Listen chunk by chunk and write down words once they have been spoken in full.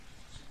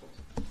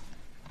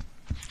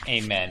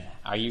Amen.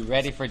 Are you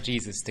ready for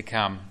Jesus to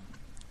come?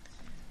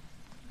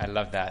 I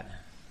love that.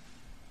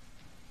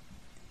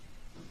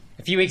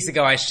 A few weeks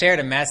ago, I shared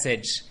a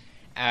message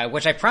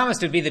which I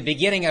promised would be the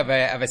beginning of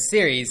a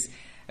series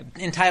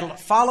entitled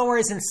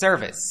Followers in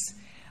Service.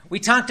 We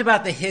talked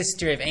about the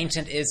history of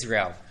ancient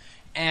Israel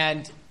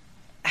and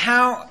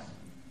how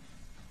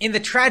in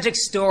the tragic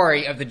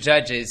story of the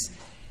judges,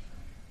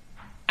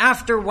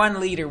 after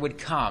one leader would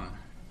come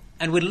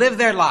and would live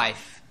their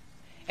life,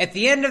 at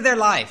the end of their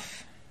life,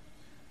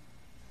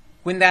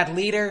 when that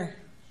leader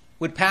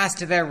would pass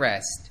to their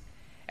rest,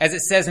 as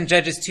it says in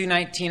Judges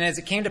 2:19, as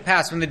it came to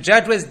pass when the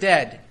judge was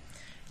dead,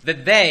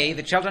 that they,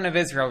 the children of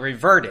Israel,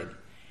 reverted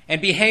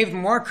and behaved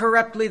more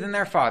corruptly than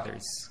their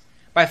fathers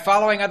by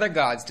following other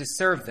gods to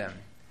serve them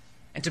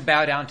and to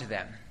bow down to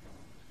them.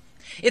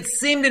 It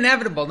seemed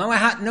inevitable, no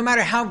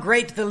matter how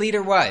great the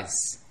leader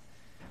was,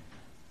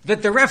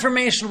 that the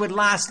Reformation would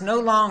last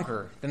no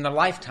longer than the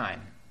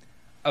lifetime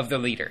of the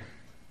leader.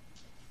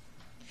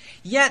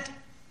 Yet,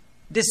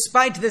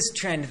 despite this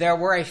trend, there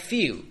were a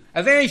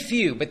very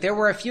few, but there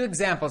were a few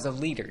examples of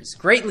leaders,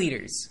 great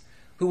leaders,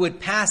 who would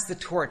pass the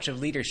torch of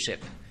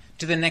leadership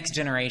to the next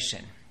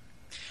generation.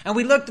 And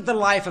we looked at the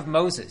life of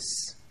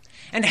Moses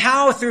and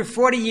how through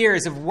 40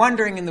 years of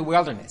wandering in the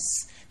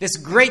wilderness, this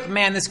great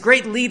man, this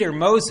great leader,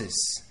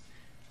 Moses,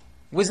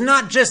 was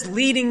not just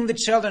leading the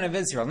children of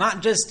Israel,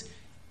 not just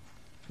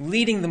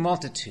leading the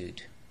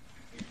multitude,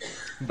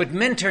 but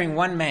mentoring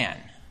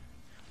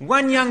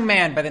one young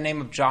man by the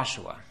name of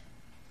Joshua.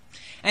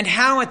 And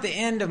how at the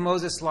end of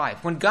Moses'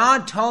 life, when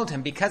God told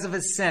him because of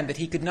his sin that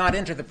he could not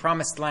enter the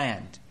promised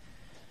land,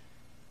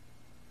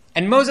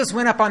 and Moses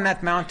went up on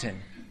that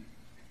mountain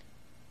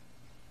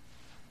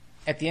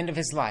at the end of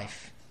his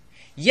life,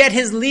 yet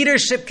his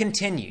leadership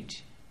continued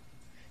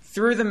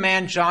through the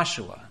man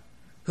Joshua,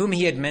 whom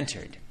he had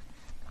mentored.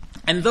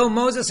 And though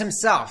Moses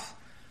himself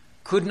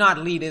could not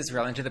lead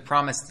Israel into the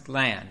promised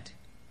land,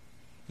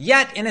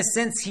 yet in a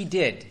sense he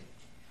did,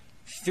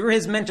 through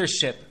his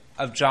mentorship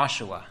of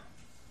Joshua.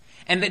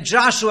 And that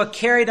Joshua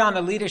carried on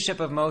the leadership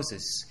of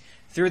Moses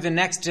through the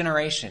next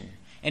generation,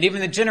 and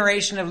even the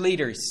generation of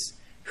leaders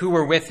who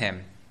were with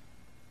him.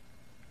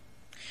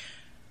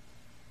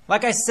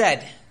 Like I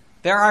said,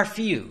 there are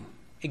few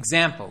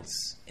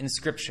examples in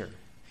Scripture.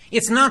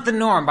 It's not the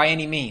norm by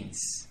any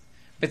means,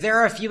 but there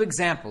are a few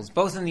examples,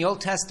 both in the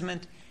Old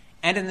Testament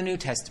and in the New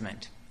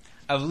Testament,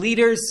 of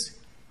leaders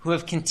who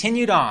have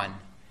continued on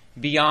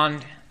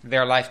beyond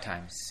their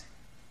lifetimes.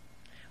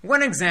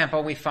 One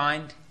example we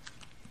find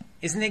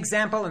is an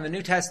example in the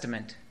New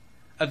Testament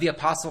of the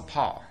Apostle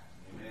Paul.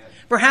 Amen.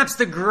 Perhaps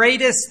the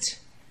greatest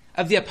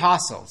of the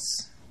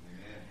apostles.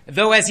 Amen.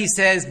 Though, as he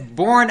says,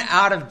 born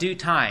out of due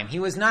time. He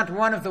was not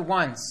one of the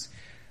ones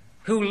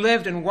who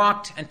lived and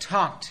walked and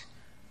talked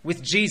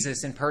with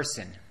Jesus in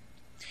person.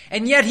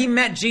 And yet he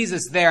met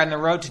Jesus there on the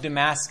road to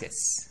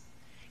Damascus.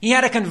 He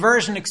had a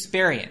conversion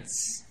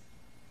experience.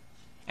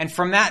 And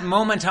from that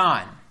moment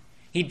on,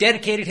 he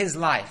dedicated his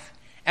life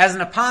as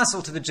an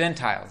apostle to the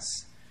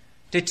Gentiles,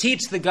 to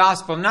teach the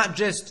gospel not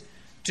just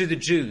to the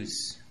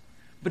Jews,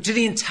 but to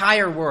the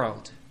entire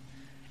world.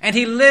 And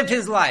he lived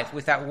his life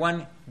with that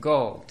one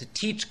goal, to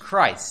teach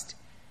Christ,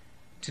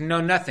 to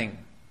know nothing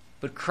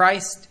but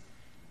Christ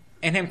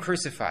and him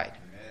crucified.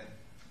 Amen.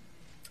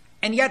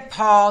 And yet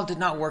Paul did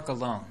not work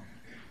alone.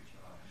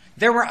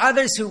 There were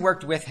others who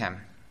worked with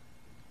him.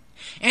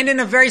 And in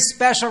a very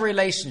special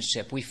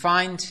relationship, we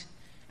find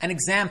an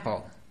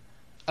example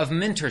of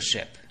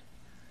mentorship,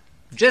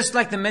 just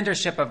like the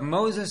mentorship of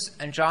Moses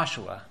and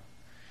Joshua,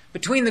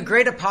 between the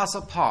great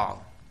apostle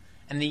Paul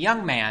and the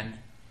young man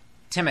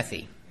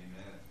Timothy.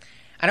 Amen.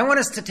 And I want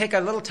us to take a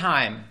little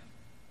time,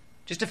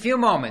 just a few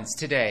moments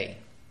today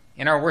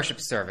in our worship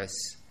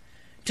service,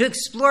 to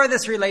explore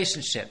this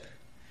relationship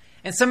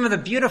and some of the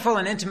beautiful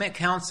and intimate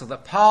counsel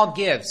that Paul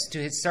gives to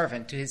his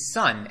servant, to his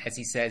son, as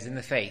he says in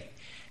the faith,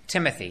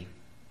 Timothy.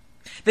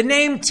 The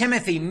name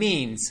Timothy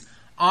means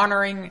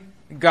honoring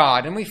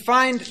God, and we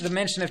find the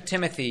mention of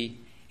Timothy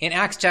in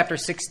Acts chapter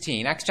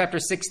 16. Acts chapter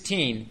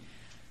 16,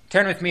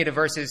 turn with me to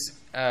verses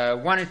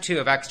 1 and 2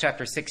 of Acts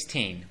chapter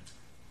 16.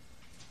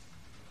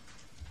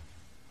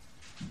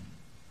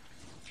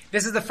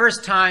 This is the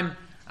first time,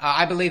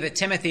 I believe, that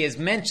Timothy is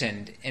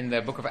mentioned in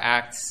the book of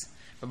Acts,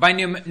 but by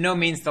no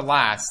means the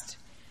last,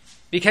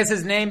 because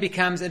his name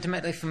becomes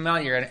intimately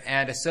familiar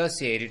and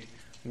associated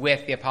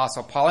with the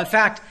Apostle Paul. In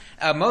fact,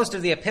 most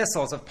of the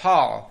epistles of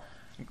Paul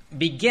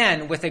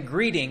begin with a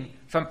greeting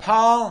from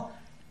Paul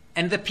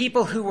and the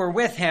people who were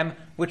with him,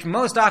 which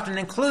most often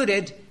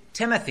included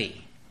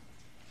Timothy.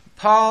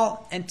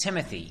 Paul and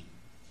Timothy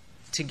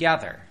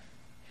together.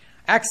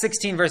 Acts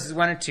 16, verses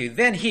 1 and 2.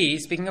 Then he,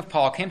 speaking of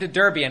Paul, came to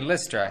Derbe and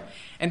Lystra,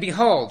 and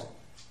behold,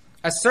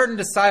 a certain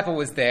disciple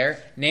was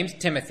there, named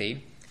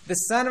Timothy, the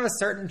son of a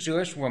certain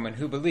Jewish woman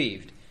who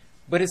believed,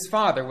 but his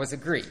father was a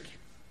Greek.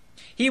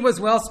 He was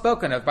well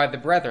spoken of by the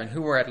brethren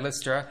who were at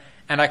Lystra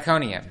and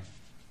Iconium.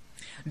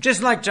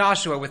 Just like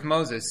Joshua with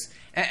Moses,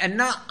 and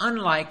not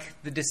unlike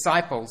the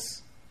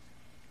disciples,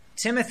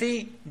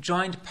 Timothy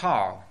joined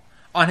Paul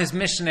on his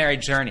missionary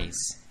journeys.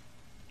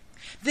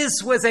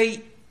 This was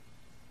a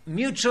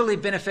mutually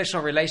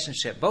beneficial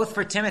relationship, both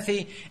for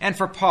Timothy and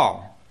for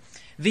Paul.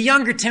 The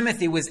younger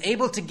Timothy was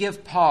able to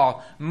give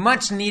Paul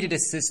much needed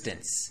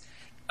assistance.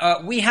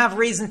 We have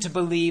reason to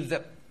believe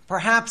that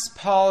perhaps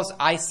Paul's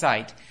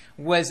eyesight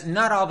was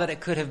not all that it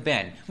could have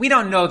been. We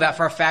don't know that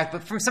for a fact,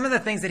 but from some of the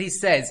things that he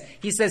says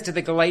to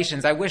the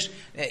Galatians,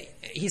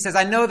 he says,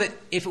 I know that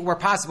if it were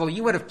possible,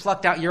 you would have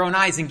plucked out your own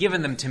eyes and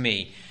given them to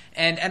me.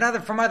 And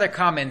from other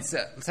comments,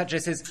 such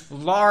as his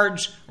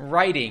large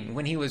writing,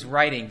 when he was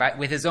writing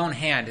with his own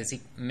hand, as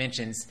he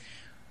mentions,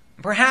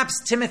 perhaps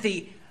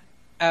Timothy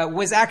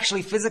was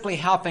actually physically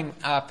helping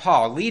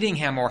Paul, leading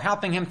him or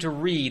helping him to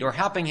read or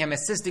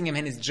assisting him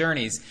in his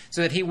journeys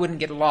so that he wouldn't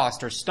get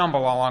lost or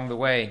stumble along the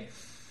way.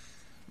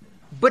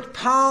 But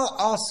Paul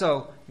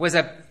also was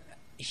a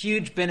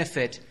huge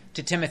benefit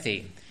to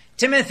Timothy.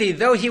 Timothy,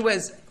 though he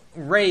was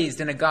raised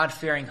in a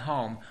God-fearing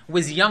home,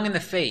 was young in the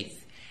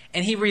faith,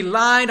 and he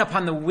relied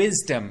upon the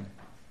wisdom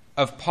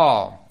of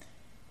Paul.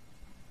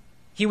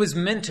 He was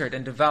mentored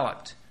and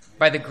developed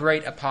by the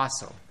great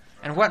apostle.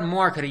 And what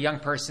more could a young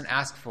person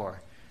ask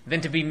for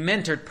than to be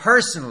mentored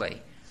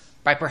personally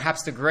by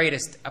perhaps the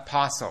greatest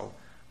apostle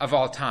of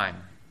all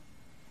time?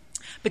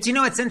 But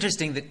it's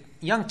interesting that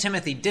young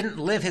Timothy didn't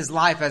live his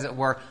life, as it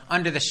were,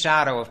 under the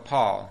shadow of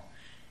Paul.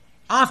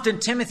 Often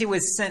Timothy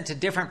was sent to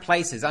different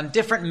places, on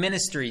different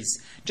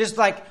ministries, just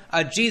like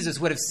Jesus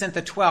would have sent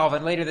the 12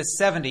 and later the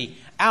 70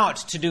 out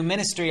to do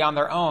ministry on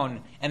their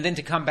own and then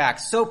to come back.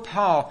 So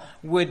Paul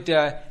would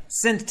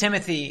send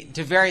Timothy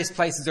to various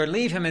places or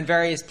leave him in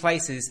various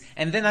places,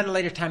 and then at a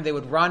later time they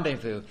would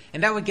rendezvous.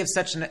 And that would give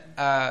such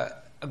a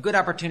good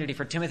opportunity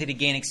for Timothy to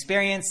gain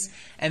experience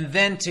and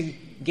then to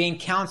gain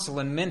counsel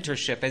and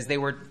mentorship as they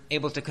were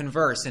able to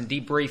converse and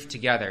debrief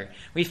together.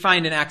 We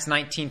find in Acts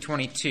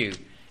 19:22,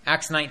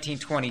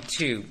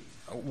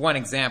 one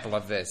example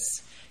of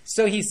this.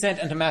 So he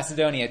sent unto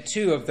Macedonia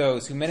 2 of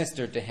those who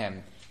ministered to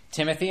him,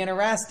 Timothy and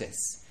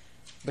Erastus.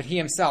 But he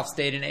himself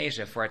stayed in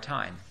Asia for a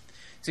time.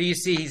 So you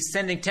see, he's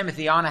sending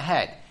Timothy on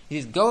ahead. He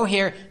says, go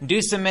here,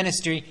 do some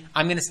ministry.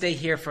 I'm going to stay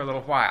here for a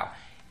little while.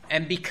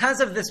 And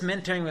because of this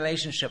mentoring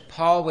relationship,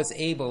 Paul was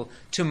able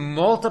to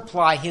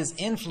multiply his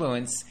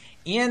influence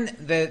in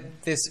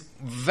this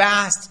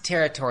vast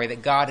territory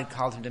that God had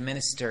called him to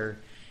minister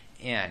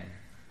in.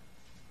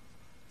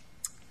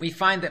 We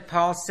find that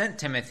Paul sent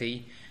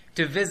Timothy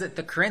to visit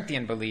the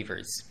Corinthian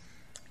believers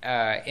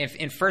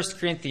in 1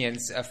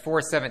 Corinthians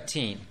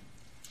 4:17.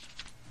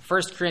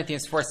 1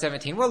 Corinthians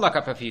 4:17. We'll look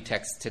up a few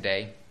texts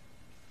today.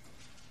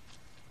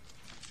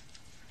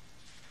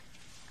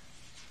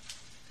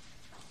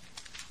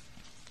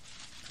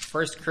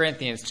 1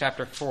 Corinthians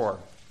chapter 4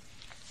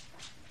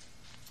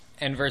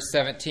 and verse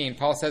 17,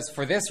 Paul says,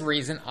 for this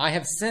reason I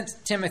have sent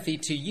Timothy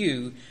to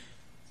you,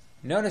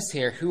 notice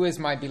here, who is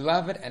my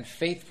beloved and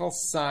faithful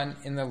son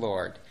in the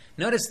Lord.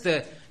 Notice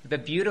the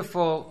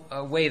beautiful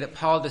way that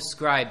Paul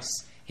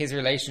describes his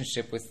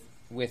relationship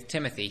with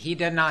Timothy. He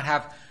did not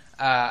have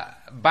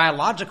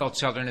biological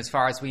children as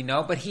far as we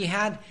know, but he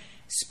had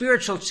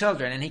spiritual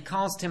children, and he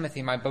calls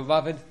Timothy my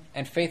beloved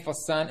and faithful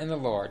son in the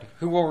Lord,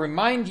 who will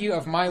remind you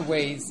of my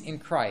ways in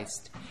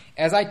Christ,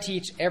 as I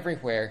teach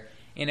everywhere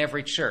in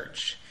every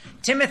church.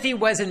 Timothy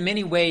was in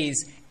many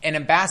ways an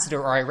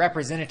ambassador or a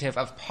representative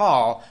of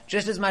Paul,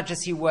 just as much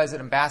as he was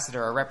an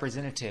ambassador or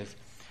representative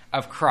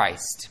of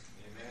Christ.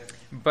 Amen.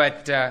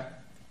 But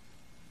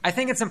I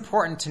think it's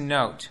important to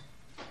note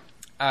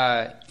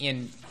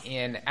in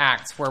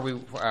Acts where we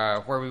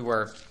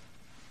were,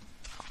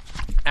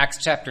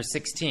 Acts chapter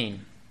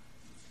 16.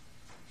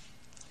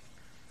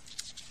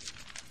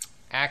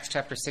 Acts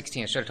chapter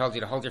 16. I should have told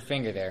you to hold your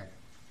finger there.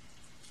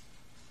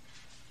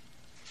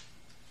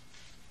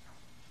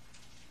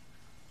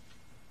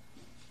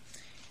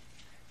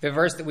 The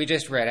verse that we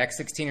just read, Acts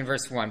 16 and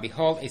verse 1.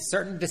 Behold, a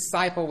certain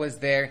disciple was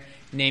there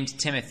named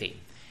Timothy.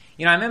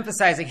 I'm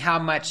emphasizing how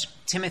much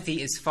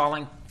Timothy is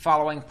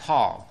following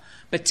Paul.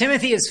 But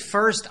Timothy is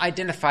first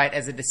identified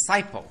as a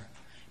disciple.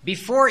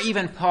 Before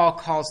even Paul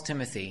calls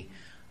Timothy,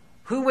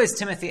 who was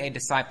Timothy a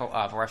disciple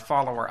of or a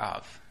follower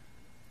of?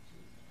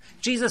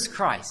 Jesus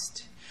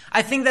Christ.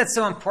 I think that's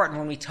so important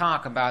when we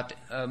talk about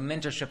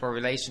mentorship or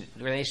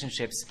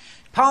relationships.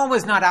 Paul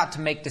was not out to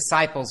make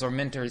disciples or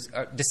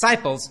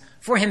disciples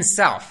for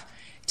himself.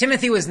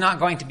 Timothy was not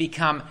going to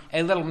become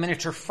a little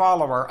miniature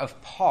follower of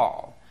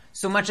Paul,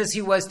 so much as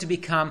he was to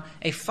become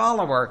a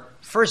follower,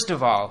 first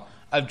of all,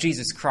 of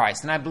Jesus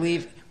Christ. And I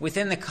believe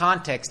within the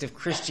context of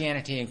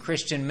Christianity and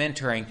Christian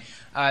mentoring,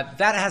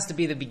 that has to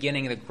be the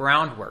beginning of the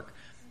groundwork.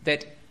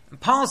 That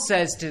Paul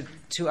says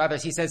to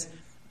others, he says,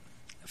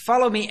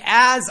 follow me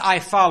as I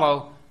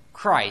follow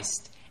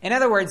Christ. In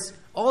other words,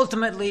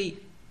 ultimately,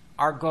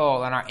 our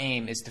goal and our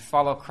aim is to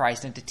follow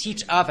Christ and to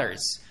teach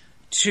others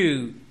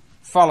to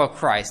follow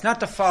Christ,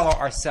 not to follow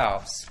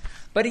ourselves.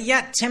 But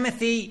yet,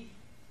 Timothy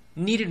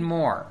needed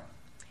more.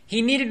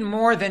 He needed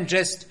more than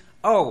just,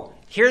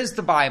 here's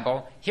the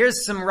Bible,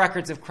 here's some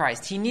records of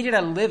Christ. He needed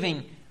a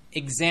living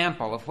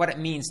example of what it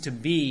means to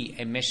be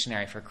a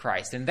missionary for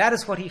Christ. And that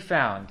is what he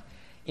found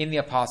in the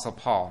Apostle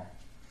Paul.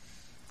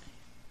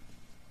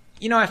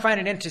 I find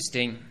it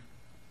interesting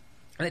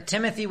that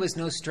Timothy was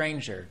no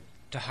stranger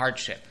to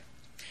hardship.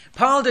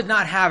 Paul did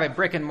not have a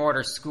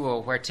brick-and-mortar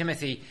school where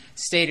Timothy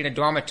stayed in a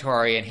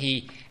dormitory and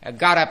he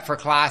got up for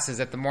classes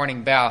at the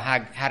morning bell,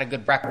 had a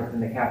good breakfast in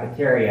the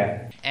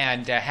cafeteria,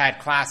 and had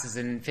classes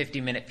in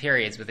 50-minute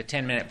periods with a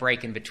 10-minute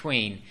break in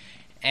between,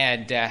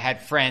 and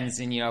had friends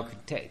and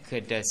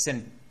could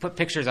put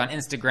pictures on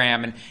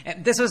Instagram.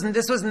 And this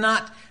was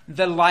not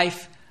the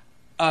life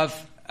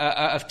of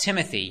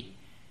Timothy.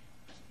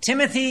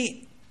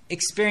 Timothy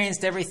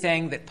experienced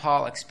everything that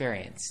Paul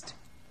experienced.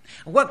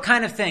 What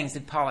kind of things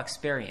did Paul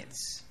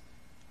experience?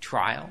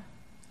 Trial,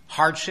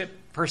 hardship,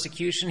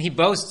 persecution. He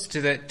boasts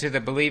to the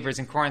believers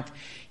in Corinth.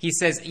 He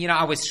says,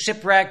 I was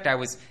shipwrecked. I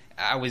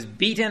was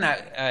beaten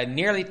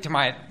nearly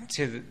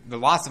to the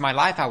loss of my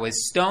life. I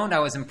was stoned. I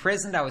was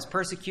imprisoned. I was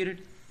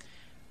persecuted.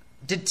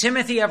 Did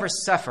Timothy ever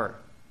suffer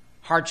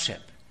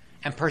hardship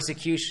and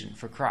persecution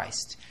for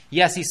Christ?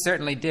 Yes, he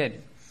certainly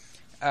did.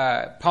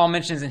 Paul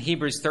mentions in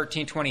Hebrews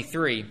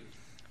 13:23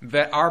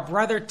 that our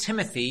brother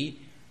Timothy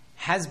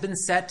has been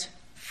set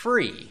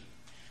free.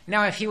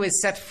 Now, if he was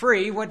set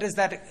free, what does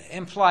that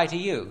imply to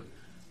you?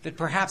 That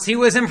perhaps he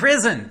was in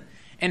prison.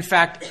 In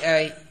fact,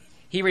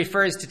 he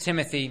refers to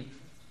Timothy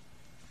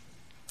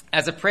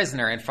as a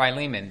prisoner in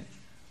Philemon.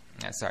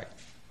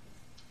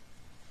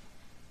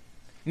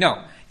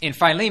 In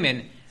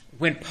Philemon,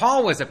 when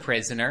Paul was a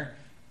prisoner,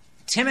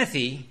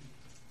 Timothy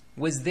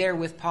was there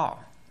with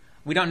Paul.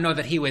 We don't know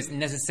that he was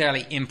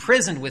necessarily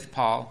imprisoned with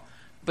Paul,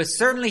 but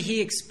certainly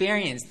he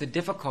experienced the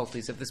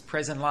difficulties of this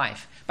prison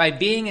life by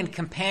being a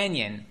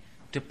companion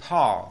to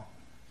Paul,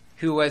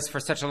 who was for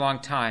such a long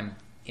time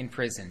in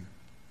prison.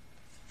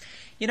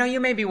 You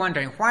may be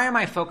wondering, why am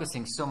I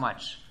focusing so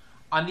much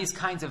on these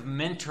kinds of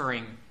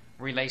mentoring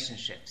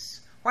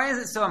relationships? Why is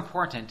it so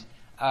important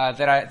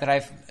that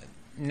I've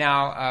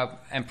now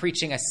am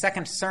preaching a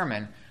second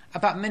sermon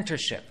about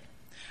mentorship?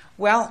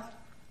 Well,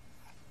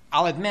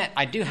 I'll admit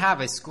I do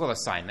have a school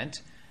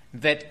assignment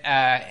that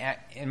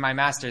in my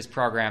master's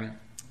program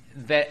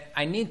that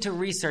I need to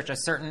research a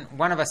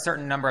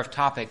certain number of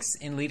topics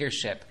in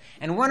leadership.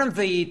 And one of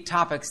the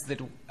topics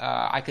that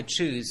I could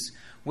choose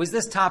was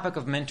this topic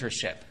of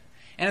mentorship.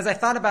 And as I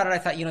thought about it, I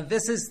thought,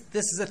 this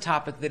is a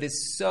topic that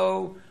is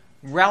so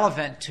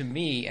relevant to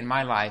me in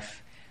my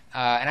life,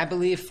 and I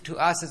believe to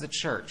us as a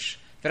church,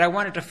 that I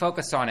wanted to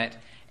focus on it.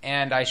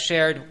 And I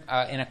shared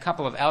in a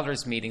couple of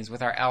elders' meetings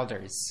with our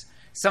elders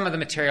some of the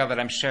material that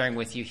I'm sharing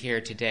with you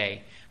here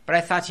today. But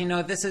I thought,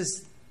 this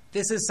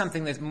is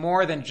something that's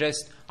more than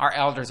just our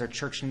elders or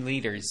church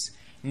leaders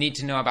need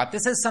to know about.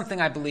 This is something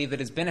I believe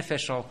that is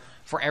beneficial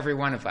for every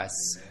one of us.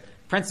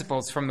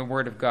 Principles from the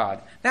Word of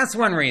God. That's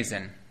one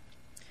reason.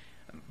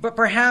 But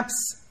perhaps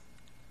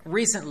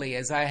recently,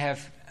 as I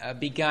have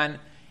begun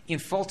in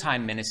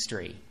full-time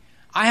ministry,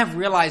 I have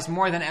realized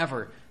more than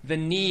ever the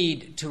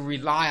need to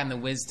rely on the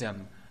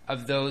wisdom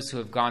of those who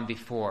have gone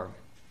before.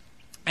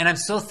 And I'm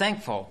so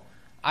thankful.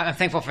 I'm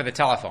thankful for the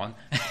telephone.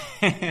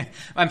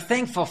 I'm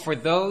thankful for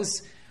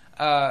those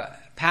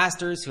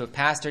pastors who have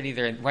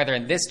pastored whether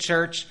in this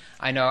church.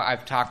 I know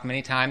I've talked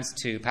many times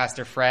to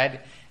Pastor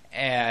Fred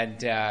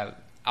and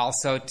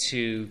also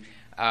to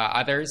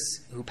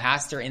others who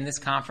pastor in this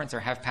conference or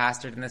have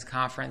pastored in this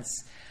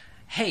conference.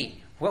 Hey,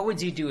 what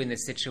would you do in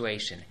this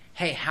situation?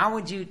 Hey, how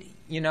would you,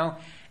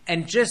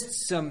 and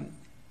just some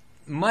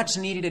much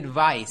needed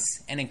advice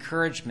and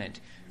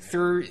encouragement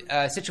through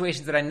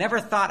situations that I never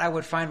thought I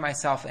would find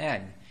myself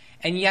in.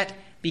 And yet,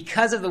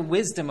 because of the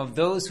wisdom of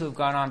those who have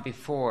gone on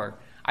before,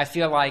 I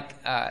feel like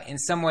in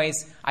some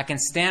ways I can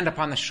stand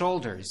upon the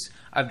shoulders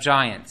of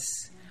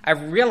giants.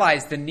 I've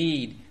realized the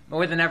need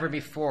more than ever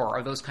before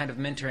of those kind of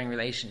mentoring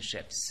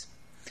relationships.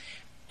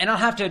 And I'll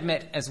have to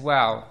admit as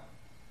well,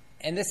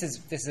 and this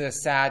is a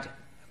sad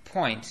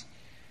point,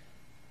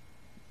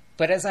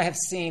 but as I have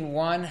seen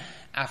one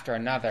after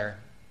another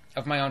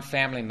of my own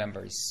family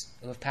members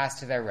who have passed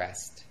to their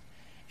rest,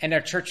 and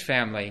our church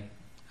family,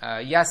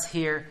 yes,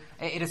 here,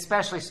 it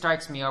especially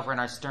strikes me over in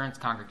our Stearns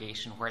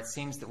congregation, where it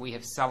seems that we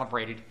have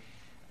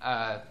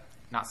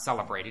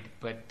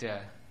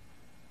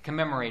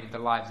commemorated the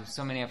lives of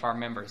so many of our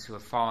members who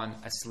have fallen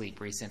asleep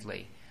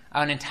recently.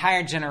 An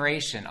entire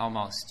generation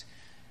almost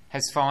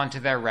has fallen to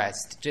their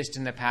rest just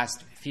in the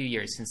past few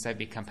years since I've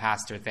become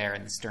pastor there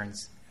in the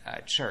Stearns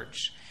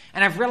church.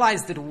 And I've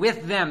realized that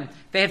with them,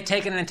 they have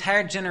taken an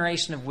entire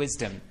generation of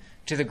wisdom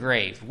to the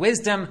grave.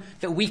 Wisdom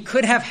that we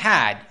could have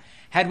had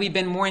we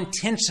been more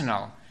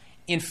intentional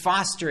in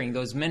fostering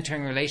those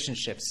mentoring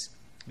relationships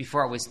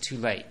before it was too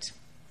late.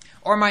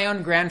 Or my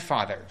own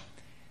grandfather,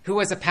 who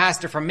was a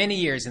pastor for many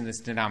years in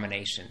this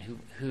denomination,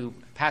 who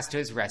passed to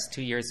his rest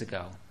 2 years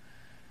ago.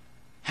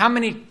 How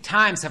many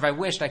times have I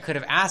wished I could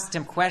have asked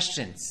him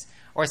questions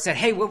or said,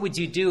 hey, what would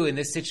you do in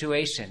this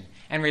situation?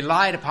 And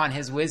relied upon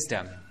his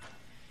wisdom.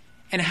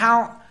 And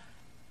how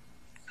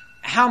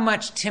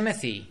much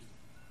Timothy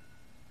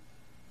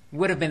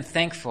would have been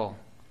thankful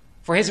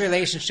for his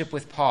relationship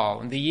with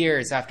Paul in the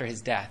years after his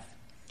death.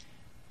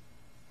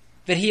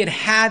 That he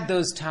had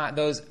those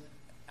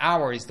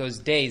hours, those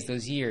days,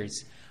 those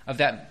years of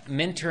that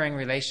mentoring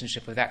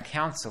relationship, of that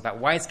counsel, that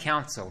wise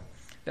counsel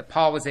that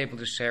Paul was able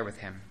to share with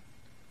him.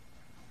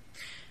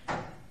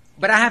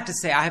 But I have to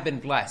say, I have been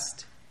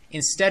blessed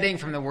in studying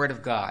from the Word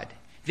of God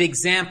the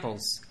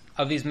examples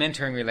of these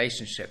mentoring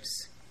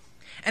relationships,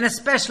 and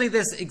especially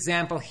this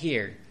example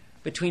here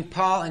between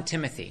Paul and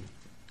Timothy.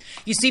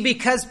 You see,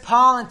 because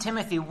Paul and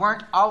Timothy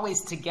weren't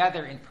always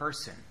together in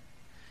person,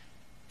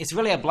 it's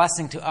really a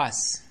blessing to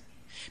us.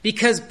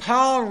 Because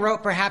Paul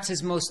wrote perhaps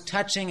his most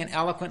touching and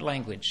eloquent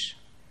language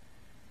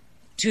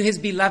to his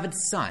beloved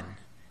son,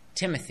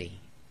 Timothy,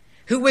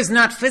 who was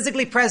not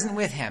physically present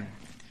with him,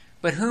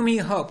 but whom he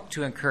hoped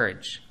to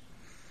encourage.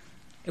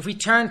 If we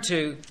turn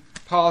to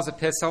Paul's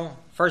epistle,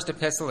 first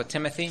epistle to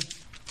Timothy,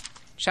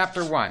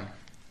 chapter 1.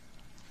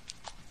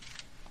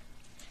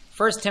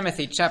 1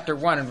 Timothy chapter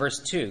 1 and verse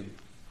 2.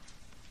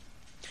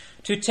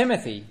 To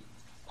Timothy,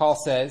 Paul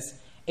says,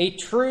 a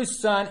true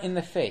son in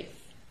the faith.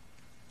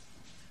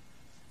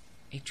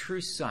 A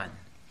true son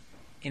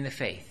in the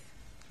faith.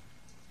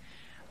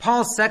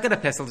 Paul's second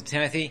epistle to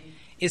Timothy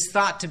is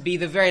thought to be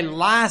the very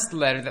last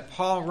letter that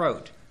Paul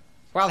wrote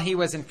while he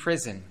was in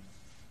prison.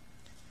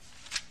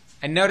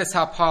 And notice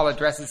how Paul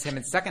addresses him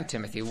in 2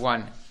 Timothy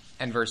 1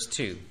 and verse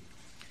 2.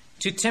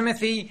 To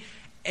Timothy,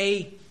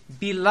 a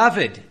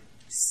beloved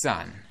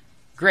son.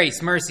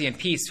 Grace, mercy, and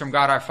peace from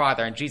God our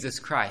Father and Jesus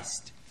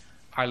Christ,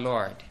 our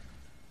Lord.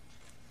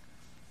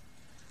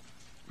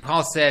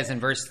 Paul says in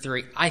verse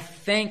 3, I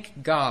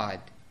thank God,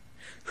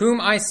 whom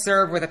I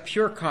serve with a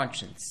pure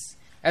conscience,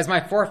 as my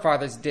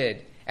forefathers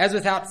did, as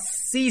without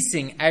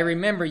ceasing I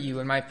remember you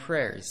in my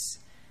prayers,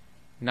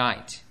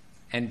 night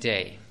and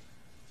day.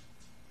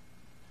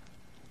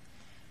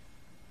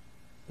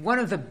 One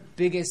of the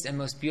biggest and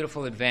most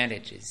beautiful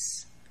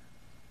advantages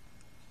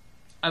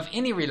of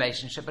any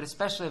relationship, but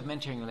especially of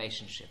mentoring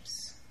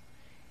relationships,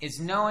 is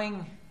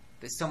knowing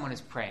that someone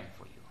is praying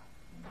for you.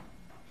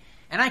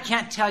 And I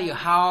can't tell you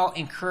how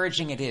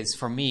encouraging it is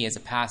for me as a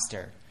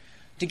pastor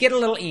to get a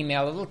little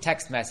email, a little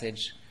text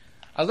message,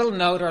 a little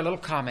note or a little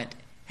comment.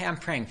 Hey, I'm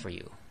praying for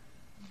you.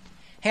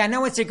 Hey, I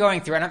know what you're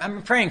going through, and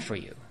I'm praying for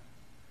you.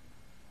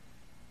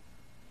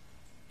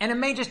 And it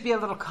may just be a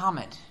little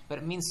comment, but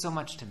it means so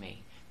much to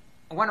me.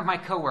 One of my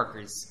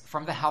coworkers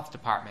from the health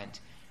department,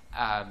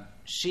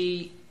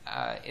 she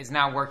is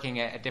now working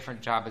a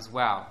different job as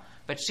well.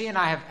 But she and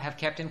I have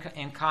kept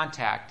in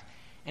contact.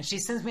 And she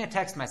sends me a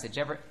text message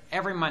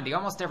every Monday,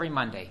 almost every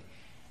Monday.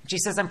 She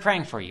says, I'm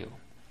praying for you.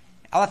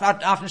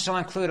 Often she'll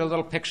include a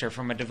little picture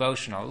from a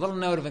devotional, a little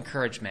note of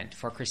encouragement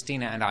for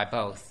Christina and I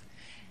both.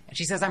 And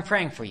she says, I'm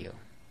praying for you.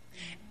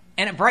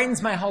 And it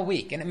brightens my whole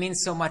week, and it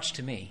means so much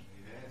to me.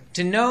 Amen.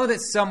 To know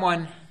that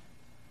someone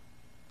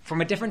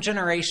from a different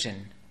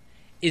generation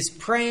is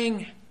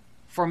praying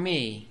for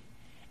me,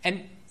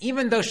 and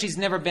even though she's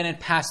never been in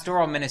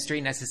pastoral ministry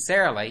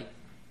necessarily,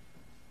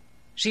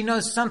 she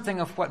knows something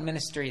of what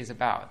ministry is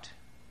about.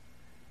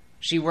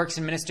 She works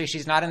in ministry.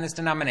 She's not in this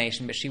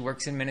denomination, but she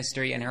works in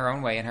ministry in her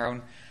own way, in her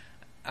own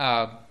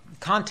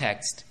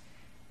context.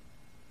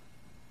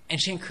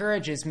 And she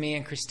encourages me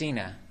and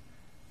Christina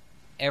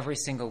every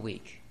single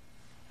week.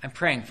 I'm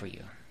praying for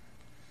you.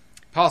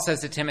 Paul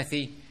says to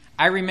Timothy,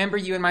 I remember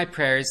you in my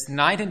prayers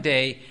night and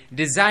day,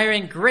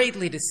 desiring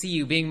greatly to see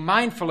you, being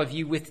mindful of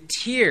you with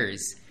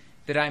tears,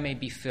 that I may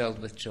be filled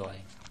with joy.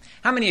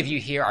 How many of you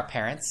here are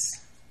parents?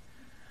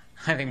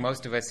 I think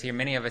most of us here,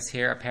 many of us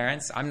here are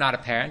parents. I'm not a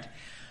parent.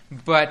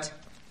 But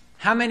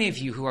how many of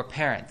you who are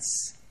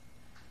parents,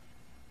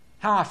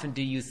 how often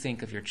do you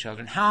think of your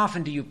children? How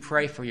often do you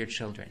pray for your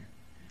children?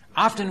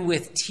 Often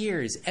with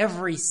tears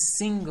every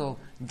single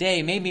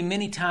day, maybe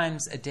many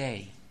times a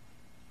day.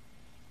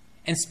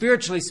 And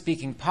spiritually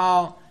speaking,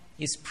 Paul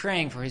is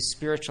praying for his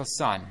spiritual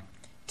son,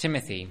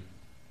 Timothy.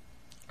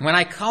 When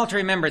I call to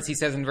remembrance, he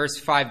says in verse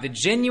 5, the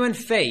genuine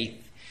faith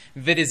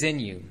that is in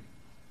you,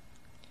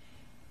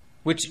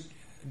 which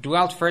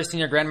dwelt first in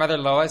your grandmother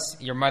Lois,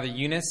 your mother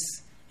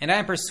Eunice, and I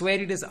am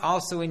persuaded is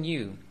also in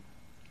you.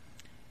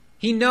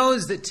 He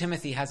knows that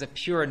Timothy has a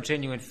pure and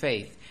genuine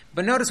faith.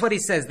 But notice what he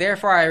says,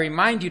 therefore I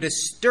remind you to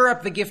stir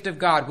up the gift of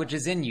God which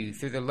is in you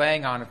through the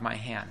laying on of my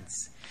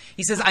hands.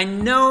 He says, I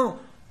know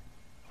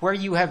where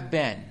you have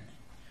been,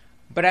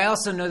 but I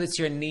also know that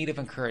you're in need of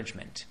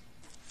encouragement.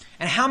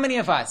 And how many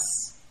of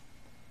us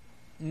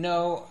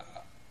know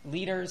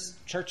leaders,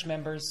 church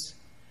members,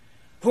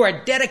 who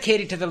are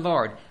dedicated to the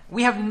Lord?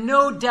 We have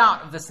no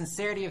doubt of the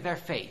sincerity of their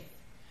faith,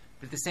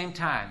 but at the same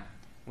time,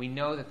 we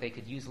know that they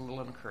could use a little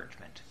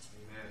encouragement.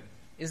 Amen.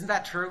 Isn't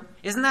that true?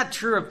 Isn't that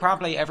true of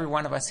probably every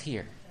one of us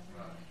here?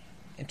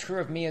 And true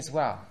of me as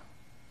well.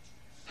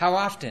 How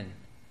often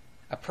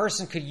a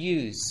person could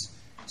use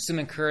some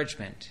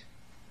encouragement.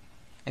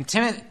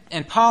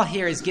 And Paul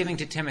here is giving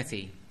to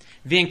Timothy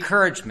the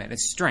encouragement and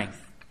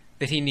strength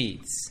that he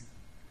needs.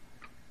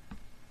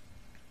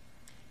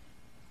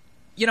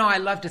 You know, I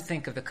love to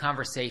think of the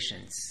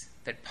conversations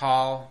that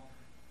Paul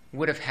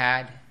would have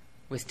had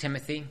with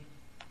Timothy.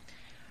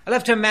 I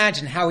love to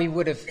imagine how he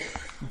would have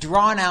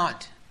drawn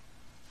out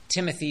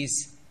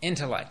Timothy's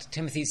intellect,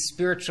 Timothy's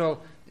spiritual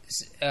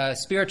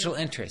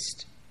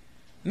interest,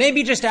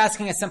 Maybe just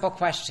asking a simple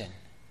question.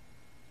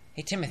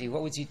 Hey, Timothy,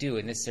 what would you do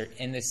in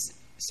this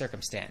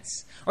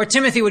circumstance? Or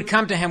Timothy would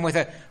come to him with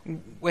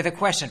a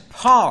question.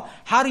 Paul,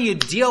 how do you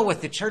deal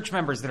with the church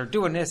members that are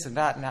doing this and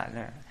that and that? And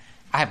that?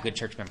 I have good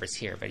church members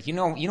here, but you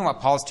know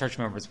what Paul's church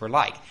members were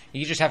like.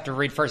 You just have to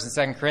read 1st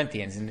and 2nd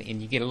Corinthians,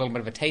 and you get a little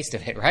bit of a taste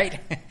of it, right?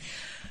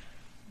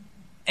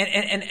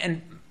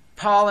 and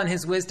Paul and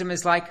his wisdom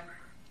is like,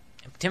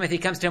 Timothy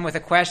comes to him with a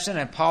question,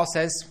 and Paul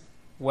says,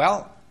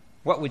 well,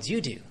 what would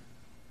you do?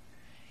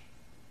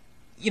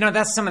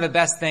 That's some of the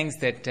best things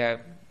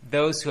that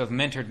those who have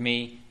mentored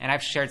me, and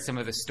I've shared some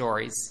of the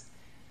stories,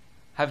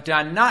 have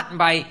done, not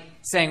by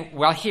saying,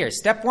 well, here,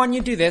 step 1,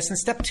 you do this, and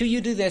step 2, you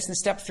do this, and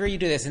step 3, you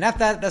do this. And if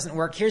that doesn't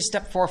work, here's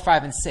step 4,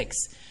 5, and 6.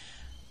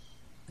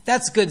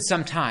 That's good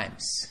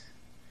sometimes.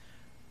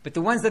 But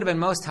the ones that have been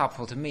most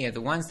helpful to me are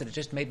the ones that have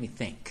just made me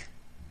think.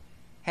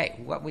 Hey,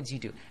 what would you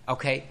do?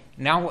 Okay,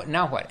 now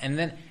what? And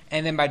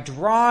then by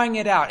drawing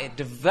it out, it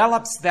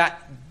develops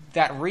that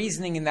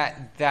reasoning and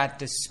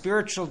that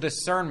spiritual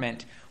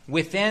discernment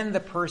within the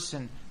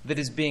person that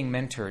is being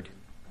mentored.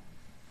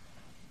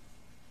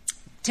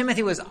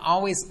 Timothy was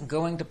always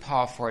going to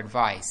Paul for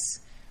advice,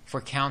 for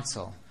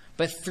counsel.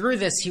 But through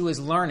this, he was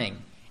learning,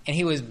 and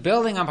he was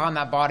building upon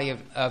that body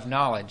of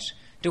knowledge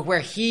to where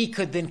he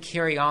could then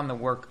carry on the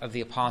work of the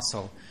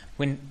apostle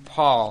when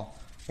Paul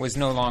was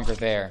no longer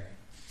there.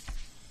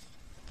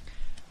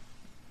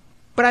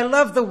 But I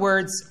love the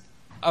words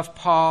of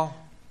Paul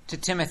to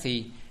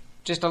Timothy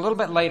just a little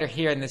bit later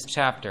here in this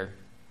chapter.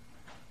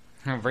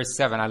 Verse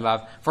 7, I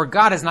love. For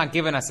God has not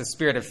given us a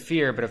spirit of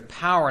fear, but of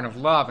power and of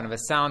love and of a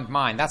sound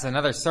mind. That's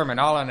another sermon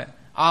all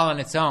on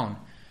its own.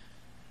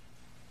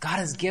 God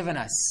has given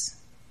us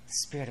the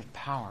spirit of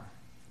power,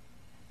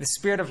 the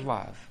spirit of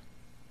love,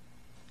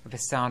 with a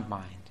sound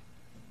mind.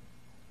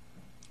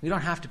 We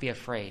don't have to be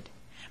afraid.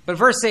 But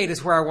verse 8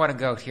 is where I want to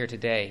go here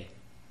today,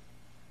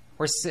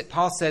 where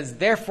Paul says,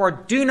 therefore,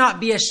 do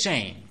not be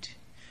ashamed.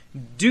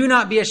 Do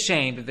not be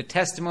ashamed of the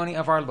testimony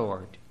of our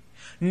Lord,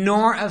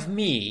 nor of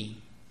me,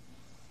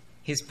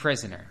 his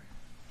prisoner.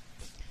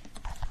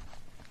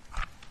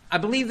 I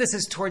believe this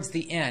is towards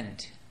the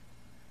end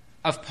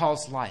of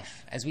Paul's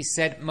life. As we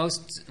said,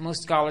 most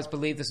scholars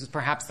believe this was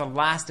perhaps the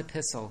last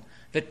epistle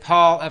that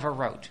Paul ever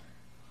wrote.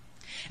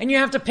 And you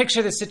have to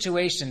picture the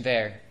situation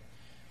there.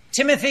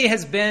 Timothy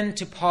has been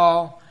to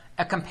Paul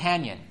a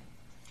companion.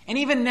 And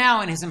even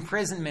now in his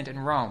imprisonment in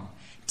Rome,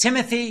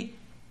 Timothy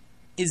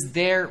is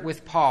there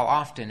with Paul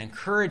often,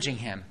 encouraging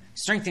him,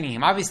 strengthening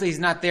him. Obviously, he's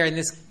not there in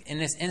this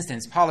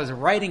instance. Paul is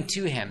writing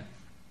to him.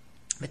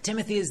 But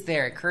Timothy is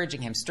there,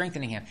 encouraging him,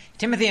 strengthening him.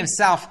 Timothy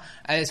himself,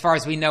 as far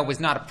as we know,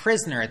 was not a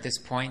prisoner at this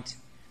point.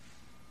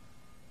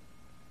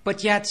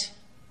 But yet,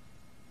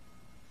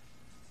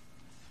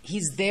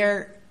 he's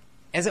there,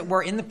 as it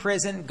were, in the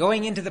prison,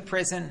 going into the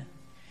prison.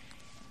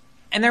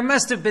 And there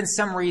must have been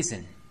some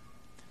reason,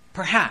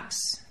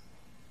 perhaps,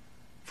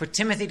 for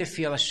Timothy to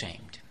feel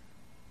ashamed.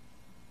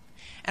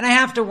 And I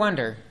have to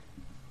wonder,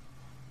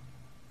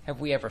 have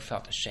we ever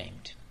felt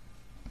ashamed?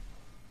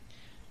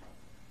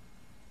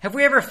 Have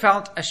we ever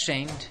felt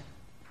ashamed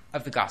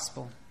of the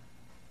gospel?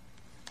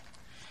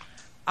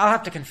 I'll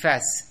have to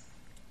confess,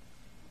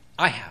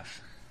 I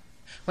have.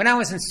 When I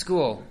was in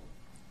school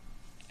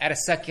at a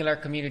secular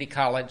community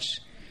college,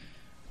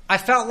 I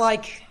felt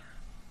like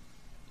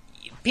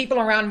people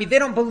around me, they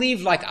don't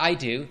believe like I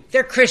do.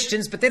 They're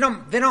Christians, but they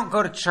don't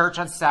go to church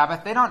on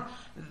Sabbath.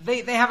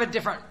 They have a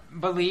different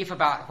belief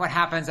about what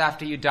happens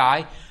after you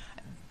die.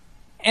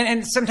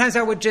 And sometimes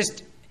I would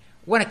just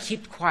want to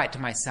keep quiet to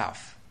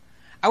myself.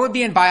 I would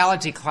be in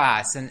biology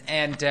class,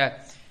 and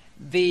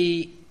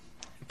the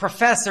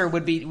professor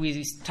would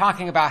be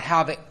talking about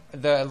how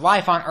the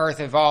life on Earth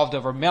evolved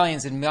over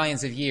millions and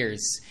millions of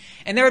years.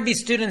 And there would be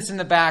students in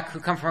the back who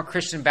come from a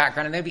Christian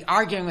background, and they'd be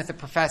arguing with the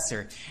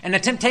professor. And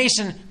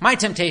my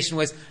temptation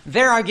was,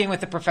 they're arguing with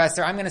the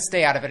professor, I'm going to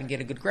stay out of it and get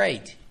a good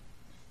grade.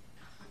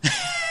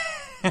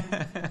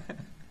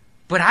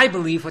 But I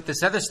believe what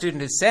this other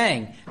student is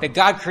saying, that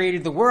God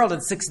created the world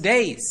in 6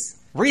 days,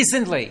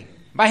 recently,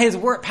 by his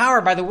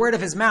power, by the word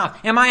of his mouth.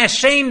 Am I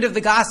ashamed of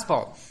the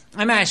gospel?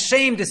 Am I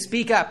ashamed to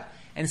speak up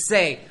and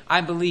say,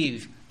 I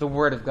believe the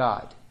word of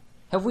God?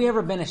 Have we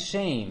ever been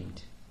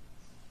ashamed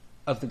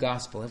of the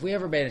gospel? Have we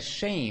ever been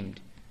ashamed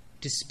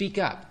to speak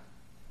up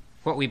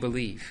what we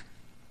believe?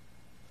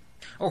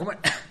 Or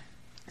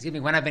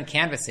when I've been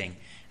canvassing,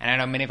 and I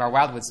know many of our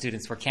Wildwood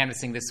students were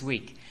canvassing this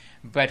week,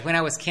 but when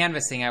I was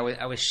canvassing,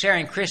 I was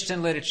sharing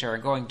Christian literature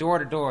and going door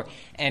to door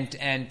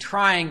and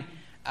trying,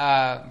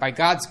 by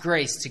God's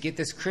grace, to get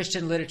this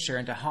Christian literature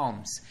into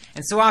homes.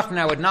 And so often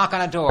I would knock on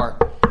a door,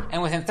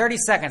 and within 30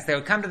 seconds they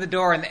would come to the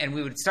door, and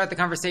we would start the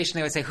conversation.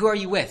 They would say, who are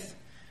you with?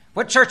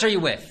 What church are you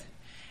with?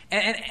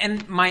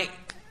 And my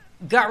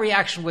gut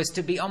reaction was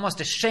to be almost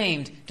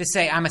ashamed to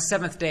say, I'm a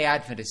Seventh-day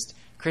Adventist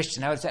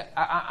Christian. I would say,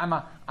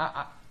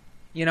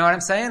 you know what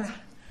I'm saying?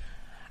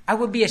 I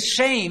would be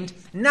ashamed,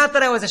 not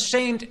that I was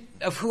ashamed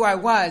of who I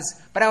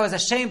was, but I was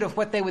ashamed of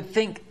what they would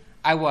think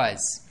I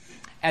was.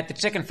 At the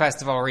Chicken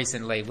Festival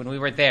recently, when we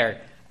were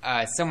there,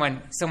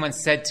 someone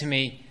said to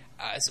me,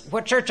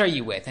 what church are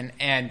you with?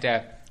 And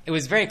it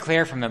was very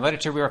clear from the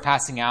literature we were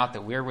passing out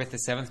that we're with the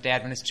Seventh-day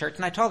Adventist Church.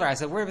 And I told her, I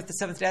said, we're with the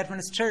Seventh-day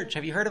Adventist Church.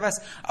 Have you heard of us?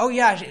 Oh,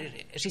 yeah.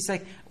 She's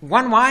like,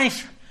 one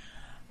wife?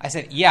 I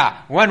said,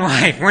 yeah, one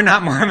wife. We're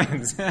not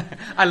Mormons.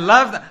 I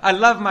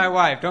love my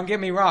wife. Don't get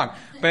me wrong.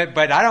 But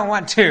I don't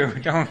want two.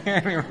 Don't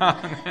get me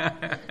wrong.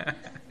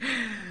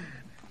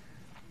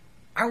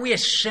 Are we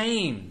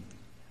ashamed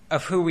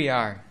of who we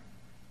are?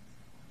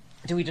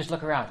 Do we just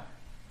look around?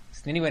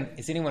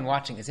 Is anyone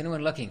watching? Is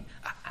anyone looking?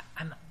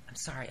 I'm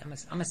sorry.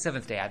 I'm a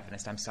Seventh-day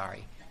Adventist. I'm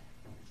sorry.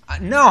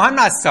 No, I'm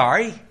not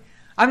sorry.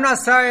 I'm not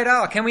sorry at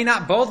all. Can we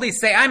not boldly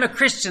say, I'm a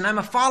Christian. I'm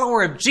a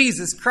follower of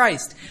Jesus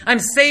Christ. I'm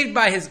saved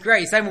by His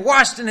grace. I'm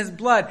washed in His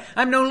blood.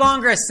 I'm no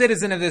longer a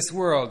citizen of this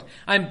world.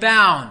 I'm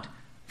bound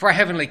for a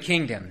heavenly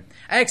kingdom.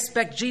 I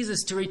expect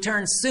Jesus to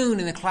return soon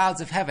in the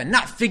clouds of heaven.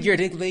 Not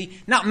figuratively,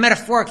 not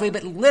metaphorically,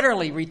 but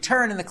literally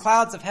return in the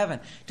clouds of heaven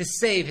to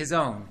save His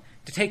own,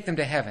 to take them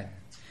to heaven.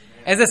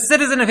 As a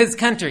citizen of His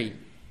country,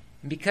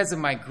 and because of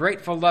my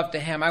grateful love to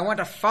Him, I want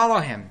to follow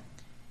Him.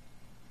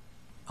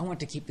 I want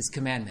to keep His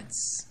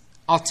commandments,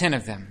 all 10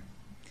 of them.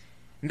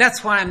 And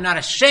that's why I'm not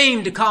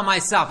ashamed to call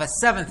myself a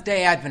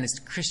Seventh-day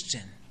Adventist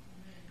Christian,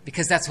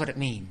 because that's what it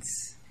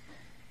means.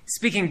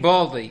 Speaking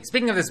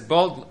of this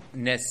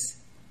boldness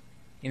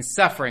in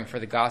suffering for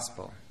the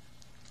gospel,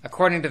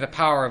 according to the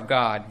power of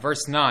God,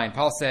 verse 9,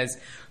 Paul says,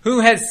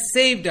 who has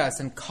saved us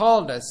and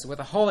called us with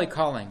a holy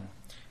calling,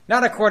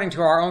 not according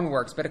to our own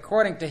works, but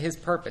according to His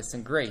purpose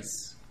and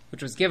grace,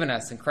 which was given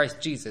us in Christ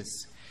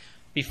Jesus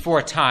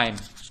before time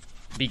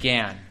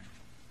began.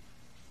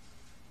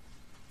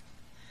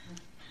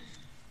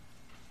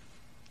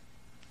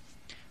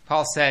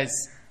 Paul says,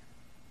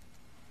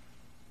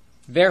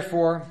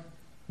 therefore,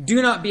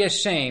 do not be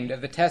ashamed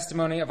of the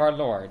testimony of our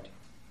Lord,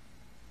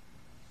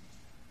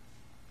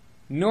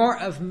 nor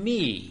of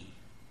me,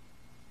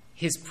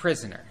 His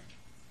prisoner.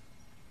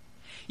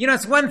 You know,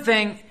 it's one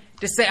thing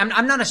to say,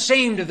 I'm not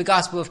ashamed of the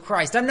gospel of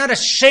Christ. I'm not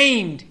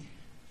ashamed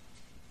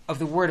of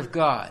the Word of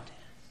God.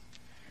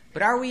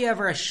 But are we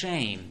ever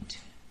ashamed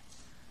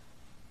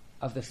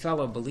of the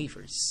fellow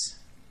believers?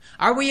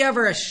 Are we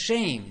ever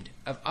ashamed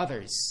of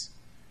others?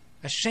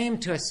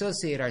 Ashamed to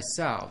associate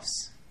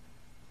ourselves?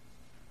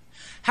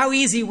 How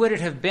easy would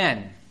it have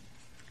been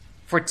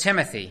for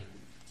Timothy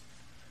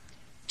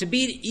to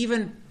be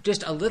even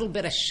just a little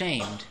bit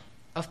ashamed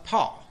of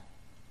Paul?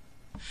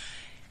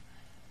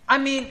 I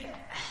mean,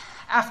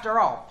 after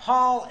all,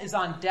 Paul is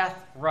on death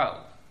row.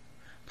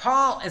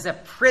 Paul is a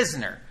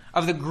prisoner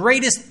of the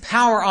greatest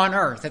power on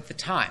earth at the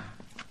time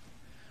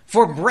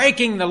for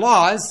breaking the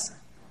laws,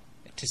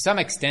 to some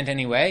extent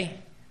anyway,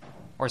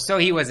 or so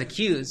he was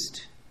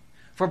accused,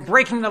 for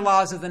breaking the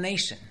laws of the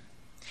nation.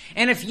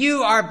 And if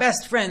you are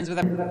best friends with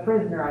a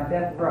prisoner on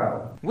death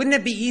row, wouldn't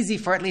it be easy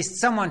for at least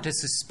someone to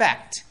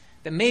suspect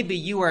that maybe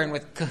you are in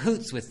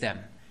cahoots with them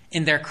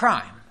in their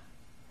crime?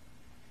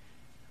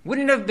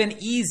 Wouldn't it have been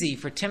easy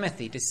for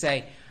Timothy to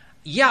say,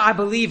 yeah, I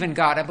believe in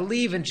God, I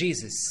believe in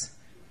Jesus,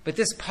 but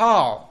this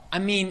Paul, I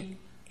mean,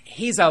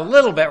 he's a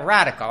little bit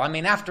radical. I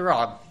mean, after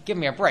all, give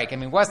me a break. I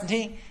mean, wasn't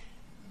he?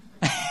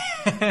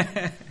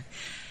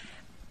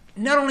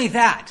 Not only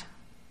that,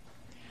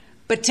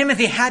 but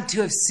Timothy had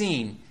to have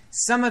seen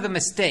some of the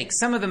mistakes,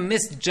 some of the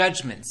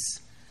misjudgments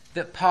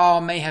that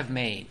Paul may have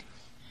made.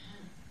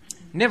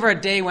 Never a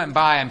day went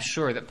by, I'm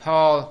sure, that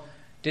Paul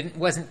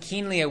wasn't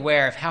keenly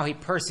aware of how he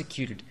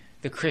persecuted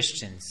the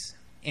Christians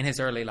in his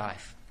early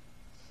life.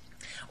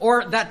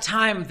 Or that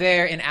time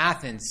there in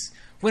Athens,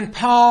 when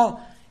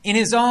Paul, in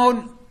his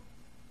own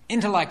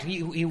intellect,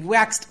 he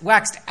waxed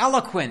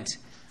eloquent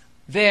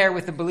there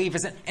with the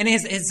believers, and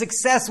his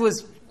success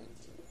was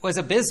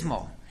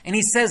abysmal. And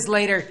he says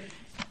later,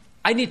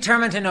 I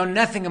determined to know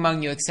nothing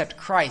among you except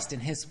Christ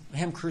and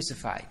Him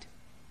crucified.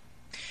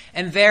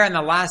 And there in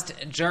the last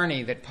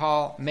journey that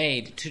Paul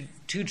made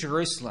to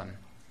Jerusalem,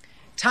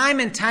 time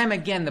and time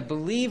again, the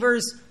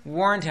believers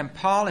warned him,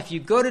 Paul, if you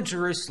go to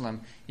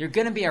Jerusalem, you're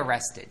going to be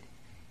arrested.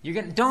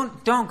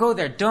 Don't go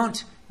there.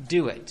 Don't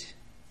do it.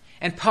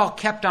 And Paul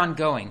kept on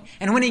going.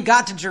 And when he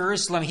got to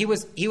Jerusalem, he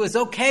was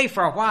okay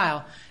for a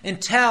while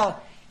until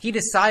he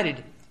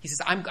decided, he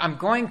says, I'm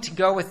going to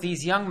go with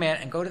these young men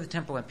and go to the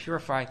temple and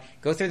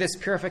go through this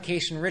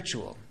purification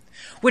ritual.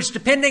 Which,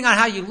 depending on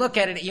how you look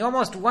at it, you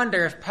almost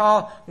wonder if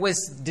Paul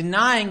was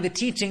denying the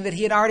teaching that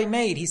he had already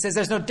made. He says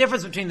there's no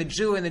difference between the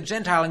Jew and the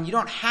Gentile, and you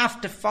don't have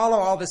to follow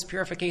all this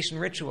purification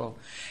ritual.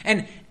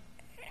 And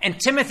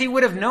Timothy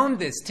would have known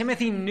this.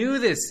 Timothy knew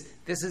this.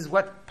 This is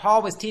what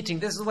Paul was teaching.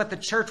 This is what the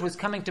church was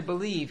coming to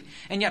believe.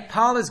 And yet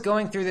Paul is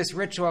going through this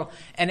ritual,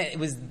 and it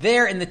was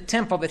there in the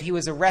temple that he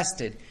was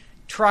arrested,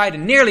 tried,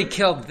 and nearly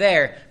killed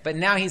there, but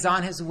now he's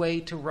on his way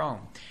to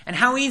Rome. And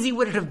how easy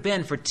would it have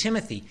been for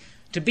Timothy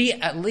to be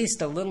at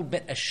least a little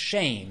bit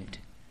ashamed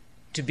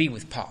to be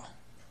with Paul?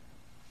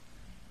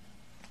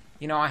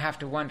 You know, I have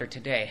to wonder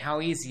today,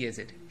 how easy is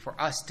it for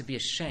us to be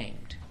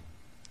ashamed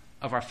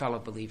of our fellow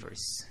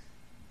believers?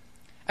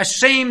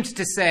 Ashamed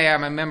to say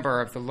I'm a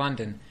member of the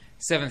London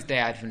Seventh-day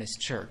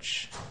Adventist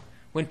Church,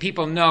 when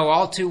people know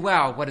all too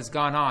well what has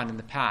gone on in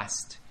the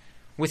past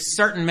with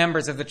certain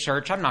members of the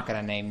church. I'm not going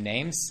to name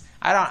names.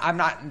 I'm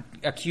not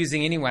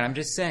accusing anyone. I'm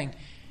just saying,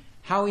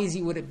 how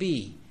easy would it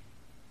be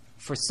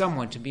for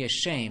someone to be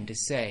ashamed to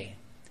say,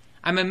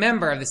 I'm a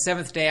member of the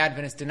Seventh-day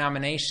Adventist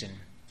denomination?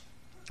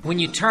 When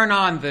you turn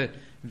on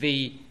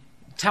the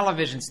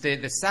television,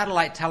 the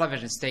satellite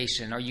television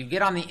station, or you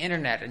get on the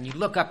internet and you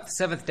look up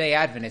Seventh-day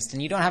Adventist,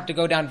 and you don't have to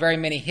go down very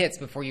many hits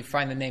before you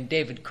find the name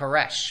David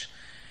Koresh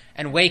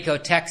in Waco,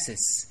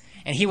 Texas.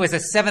 And he was a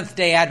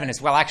Seventh-day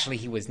Adventist. Well, actually,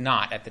 he was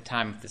not at the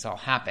time this all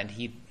happened.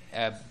 He'd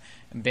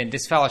been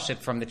disfellowshipped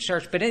from the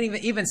church. But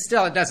even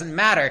still, it doesn't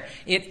matter.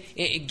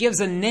 It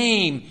gives a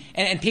name,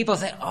 and people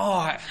say,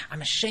 oh,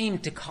 I'm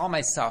ashamed to call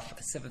myself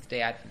a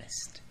Seventh-day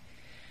Adventist.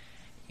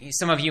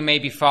 Some of you may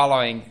be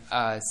following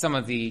some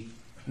of the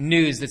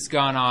news that's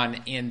gone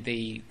on in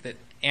the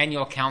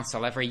annual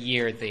council. Every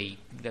year, the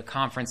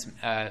conference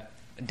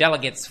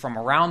delegates from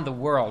around the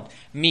world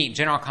meet,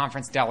 General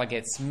Conference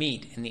delegates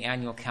meet in the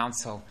annual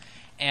council.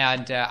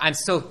 And I'm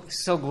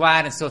so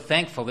glad and so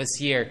thankful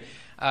this year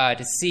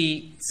to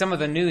see some of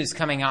the news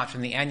coming out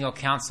from the annual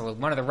council.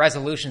 One of the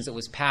resolutions that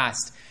was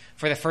passed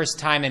for the first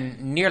time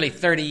in nearly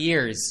 30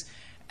 years,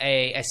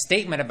 a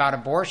statement about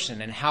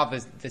abortion and how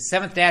the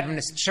Seventh-day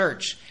Adventist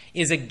Church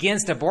is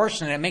against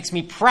abortion, and it makes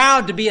me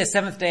proud to be a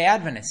Seventh-day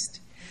Adventist.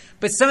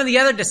 But some of the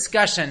other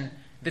discussion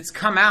that's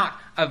come out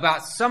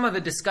about some of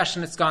the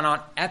discussion that's gone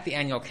on at the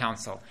annual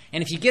council,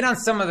 and if you get on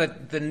some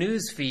of the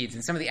news feeds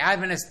and some of the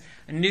Adventist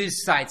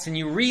news sites and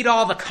you read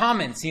all the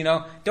comments,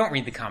 don't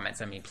read the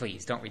comments.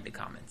 Please, don't read the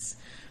comments.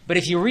 But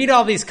if you read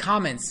all these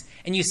comments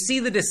and you see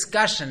the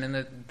discussion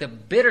and the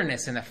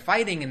bitterness and the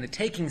fighting and the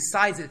taking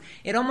sides,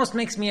 it almost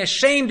makes me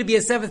ashamed to be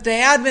a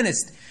Seventh-day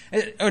Adventist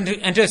and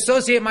to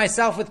associate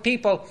myself with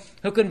people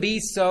who can be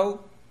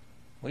so,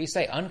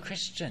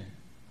 unchristian.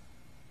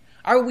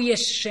 Are we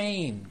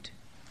ashamed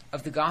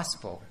of the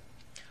gospel?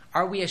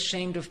 Are we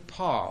ashamed of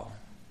Paul,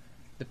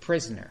 the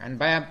prisoner? And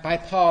by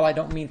Paul, I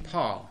don't mean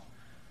Paul,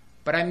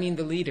 but I mean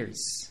the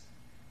leaders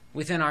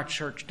within our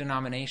church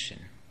denomination.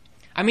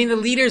 I mean the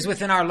leaders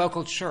within our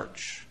local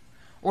church,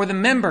 or the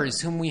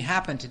members whom we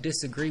happen to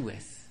disagree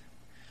with.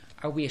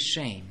 Are we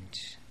ashamed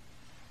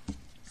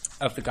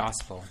of the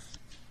gospel?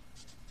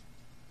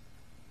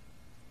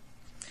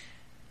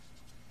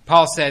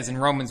 Paul says in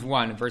Romans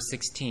 1, verse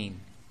 16,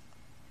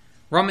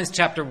 Romans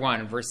chapter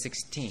 1, verse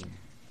 16,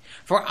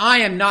 for I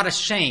am not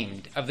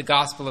ashamed of the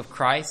gospel of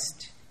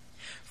Christ,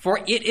 for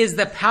it is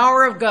the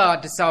power of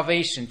God to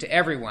salvation to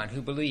everyone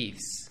who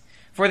believes,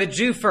 for the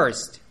Jew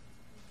first,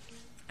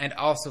 and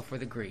also for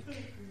the Greek.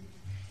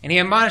 And he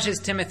admonishes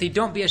Timothy,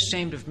 don't be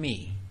ashamed of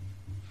me,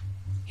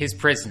 his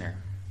prisoner.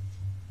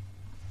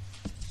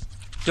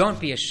 Don't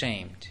be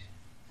ashamed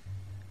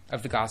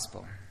of the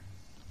gospel.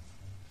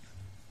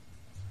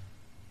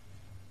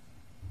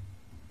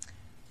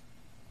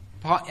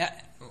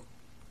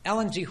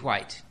 Ellen G.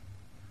 White,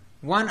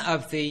 one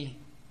of the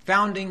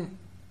founding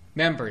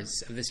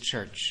members of this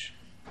church,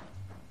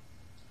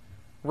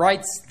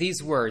 writes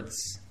these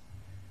words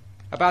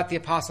about the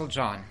Apostle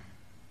John.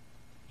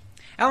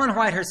 Ellen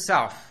White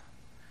herself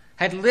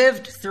had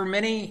lived through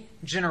many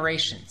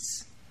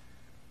generations,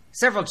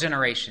 several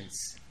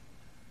generations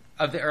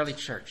of the early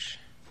church.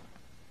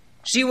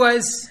 She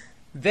was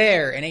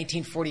there in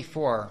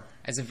 1844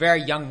 as a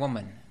very young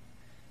woman,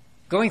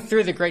 going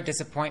through the Great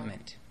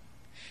Disappointment.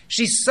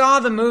 She saw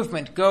the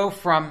movement go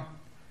from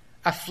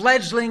a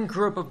fledgling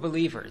group of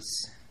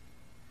believers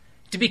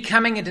to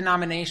becoming a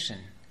denomination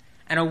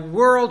and a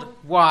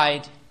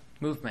worldwide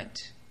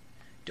movement,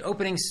 to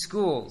opening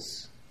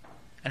schools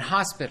and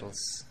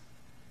hospitals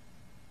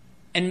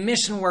and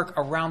mission work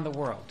around the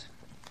world.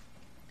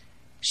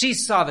 She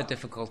saw the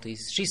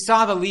difficulties. She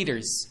saw the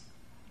leaders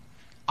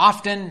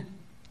often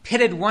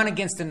pitted one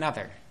against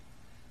another,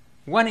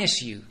 one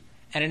issue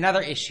and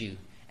another issue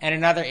and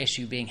another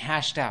issue being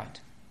hashed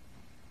out.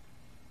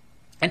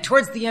 And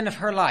towards the end of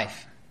her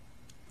life,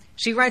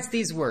 she writes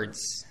these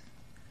words,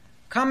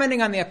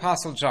 commenting on the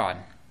Apostle John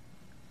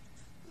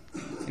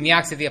in the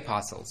Acts of the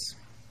Apostles.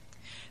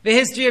 The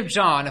history of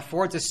John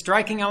affords a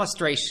striking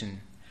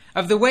illustration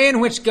of the way in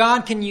which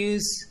God can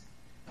use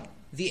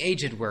the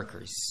aged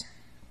workers.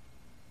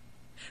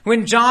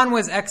 When John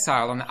was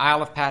exiled on the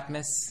Isle of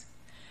Patmos,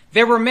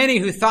 there were many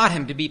who thought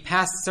him to be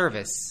past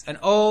service, an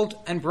old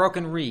and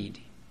broken reed,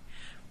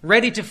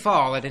 ready to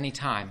fall at any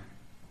time.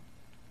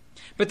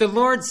 But the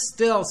Lord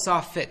still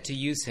saw fit to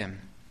use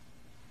him.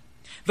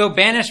 Though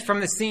banished from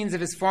the scenes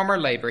of his former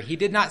labor, he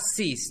did not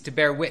cease to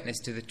bear witness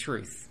to the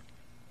truth.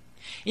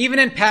 Even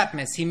in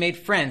Patmos, he made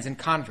friends and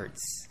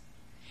converts.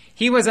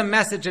 His was a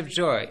message of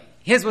joy,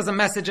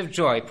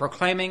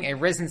 proclaiming a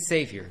risen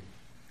Savior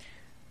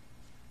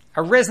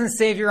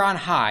on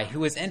high,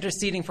 who was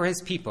interceding for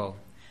his people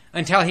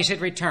until he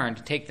should return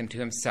to take them to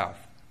himself.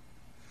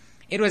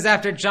 It was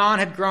after John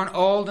had grown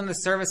old in the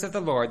service of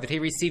the Lord that he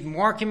received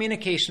more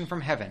communication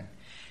from heaven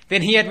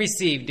than he had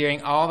received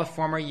during all the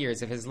former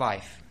years of his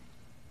life.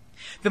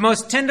 The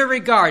most tender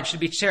regard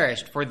should be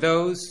cherished for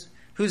those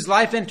whose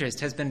life interest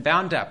has been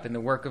bound up in the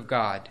work of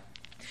God.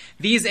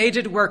 These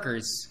aged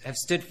workers have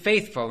stood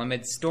faithful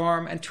amid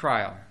storm and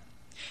trial.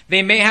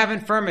 They may have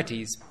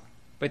infirmities,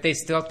 but they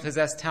still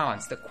possess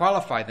talents that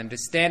qualify them to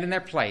stand in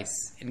their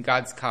place in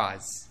God's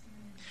cause.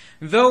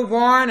 Though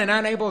worn and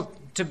unable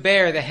to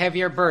bear the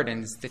heavier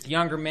burdens that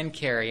younger men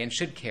carry and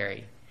should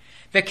carry,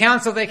 the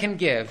counsel they can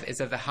give is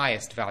of the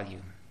highest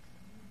value.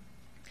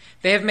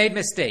 They have made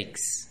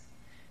mistakes,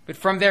 but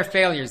from their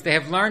failures they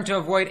have learned to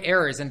avoid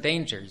errors and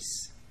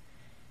dangers.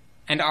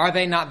 And are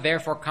they not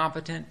therefore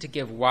competent to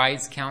give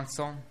wise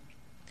counsel?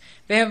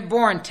 They have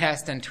borne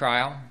test and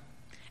trial,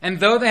 and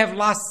though they have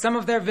lost some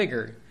of their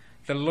vigor,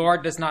 the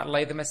Lord does not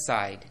lay them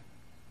aside.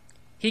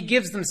 He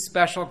gives them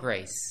special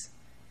grace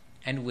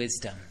and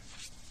wisdom.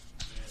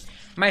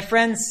 My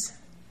friends,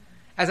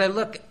 as I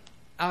look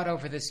out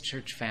over this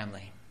church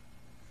family,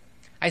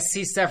 I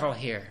see several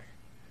here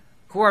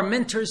who are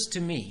mentors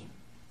to me.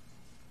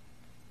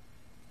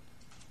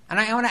 And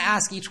I want to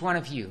ask each one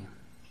of you,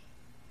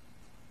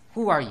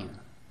 who are you?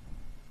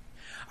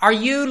 Are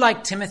you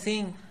like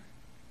Timothy,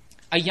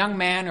 a young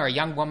man or a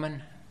young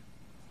woman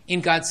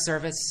in God's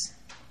service?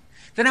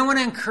 Then I want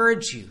to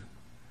encourage you,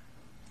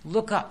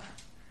 look up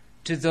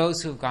to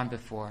those who have gone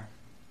before.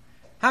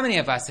 How many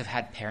of us have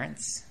had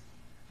parents?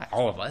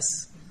 All of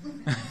us.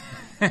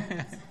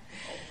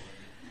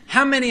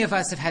 How many of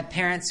us have had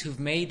parents who've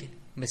made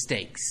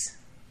mistakes?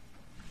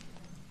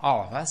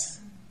 All of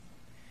us.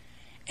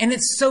 And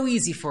it's so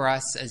easy for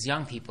us as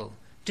young people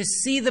to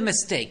see the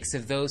mistakes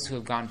of those who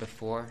have gone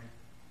before.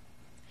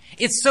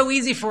 It's so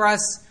easy for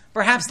us,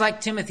 perhaps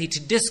like Timothy,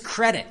 to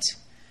discredit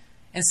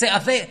and say, oh,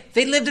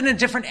 they lived in a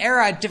different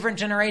era, a different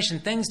generation.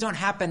 Things don't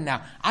happen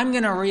now. I'm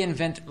going to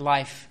reinvent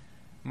life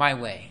my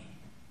way.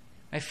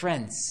 My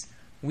friends,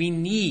 we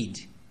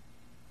need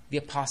the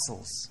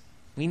apostles.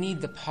 We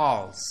need the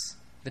Pauls,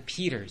 the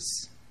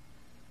Peters,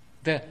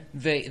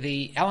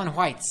 the Ellen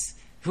Whites,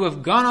 who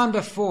have gone on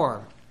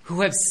before,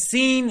 who have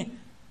seen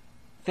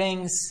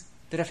things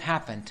that have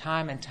happened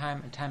time and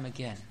time and time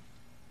again.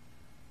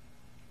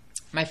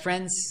 My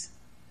friends,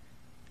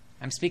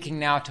 I'm speaking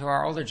now to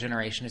our older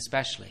generation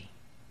especially.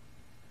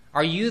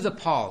 Are you the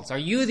Pauls? Are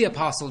you the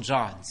Apostle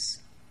Johns?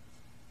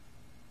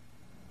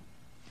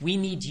 We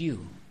need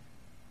you.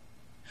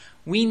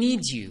 We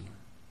need you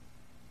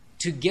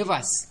to give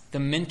us the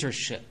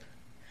mentorship,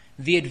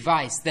 the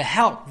advice, the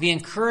help, the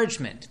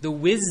encouragement, the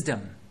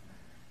wisdom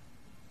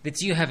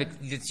that you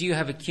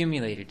have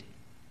accumulated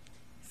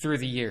through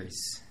the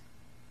years.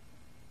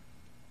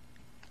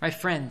 My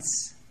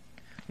friends,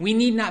 we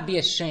need not be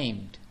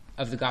ashamed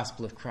of the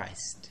gospel of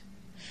Christ.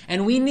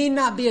 And we need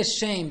not be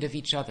ashamed of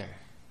each other.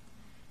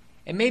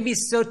 It may be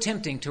so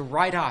tempting to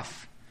write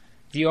off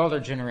the older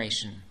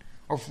generation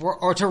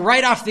or to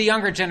write off the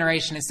younger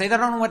generation and say they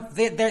don't know what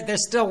they're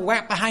still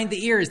wet behind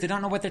the ears. They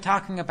don't know what they're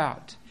talking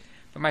about.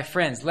 But my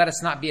friends, let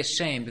us not be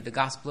ashamed of the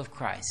gospel of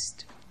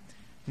Christ,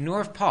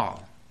 nor of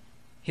Paul,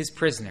 his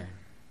prisoner.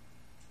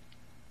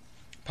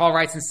 Paul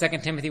writes in 2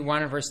 Timothy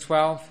 1 and verse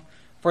 12,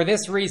 "For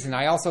this reason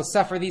I also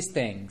suffer these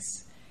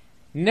things.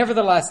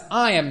 Nevertheless,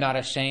 I am not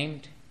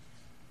ashamed,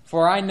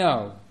 for I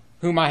know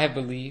whom I have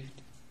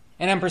believed,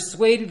 and am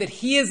persuaded that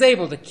he is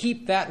able to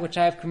keep that which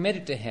I have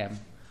committed to him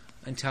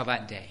until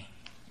that day."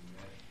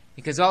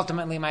 Because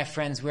ultimately, my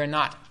friends, we're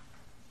not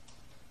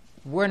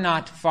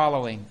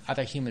following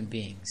other human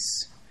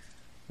beings.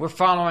 We're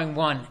following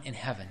one in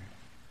heaven,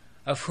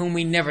 of whom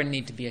we never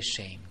need to be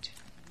ashamed.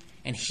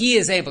 And he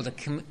is able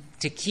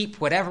to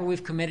keep whatever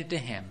we've committed to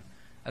him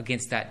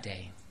against that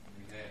day.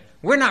 Amen.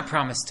 We're not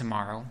promised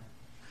tomorrow.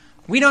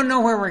 We don't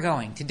know where we're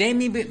going. Today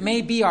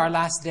may be our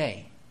last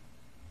day.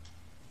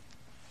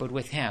 But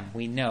with him,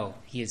 we know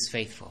he is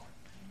faithful,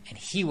 and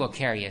he will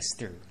carry us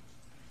through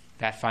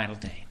that final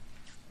day.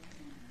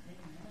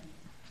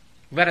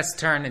 Let us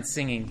turn in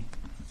singing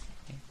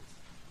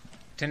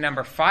to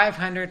number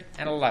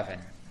 511.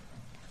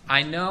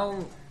 I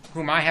know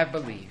whom I have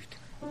believed.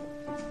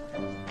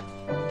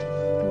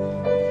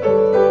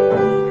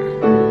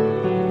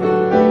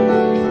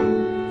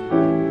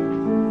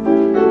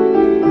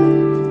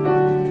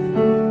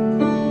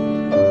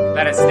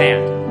 Let us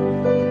stand.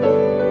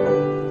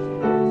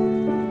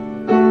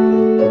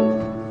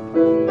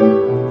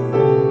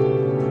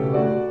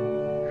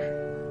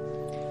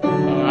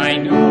 I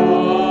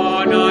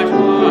know not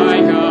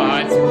why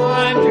God's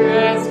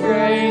wondrous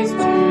grace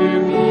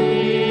to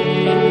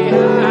me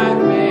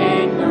hath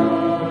made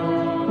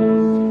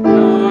known.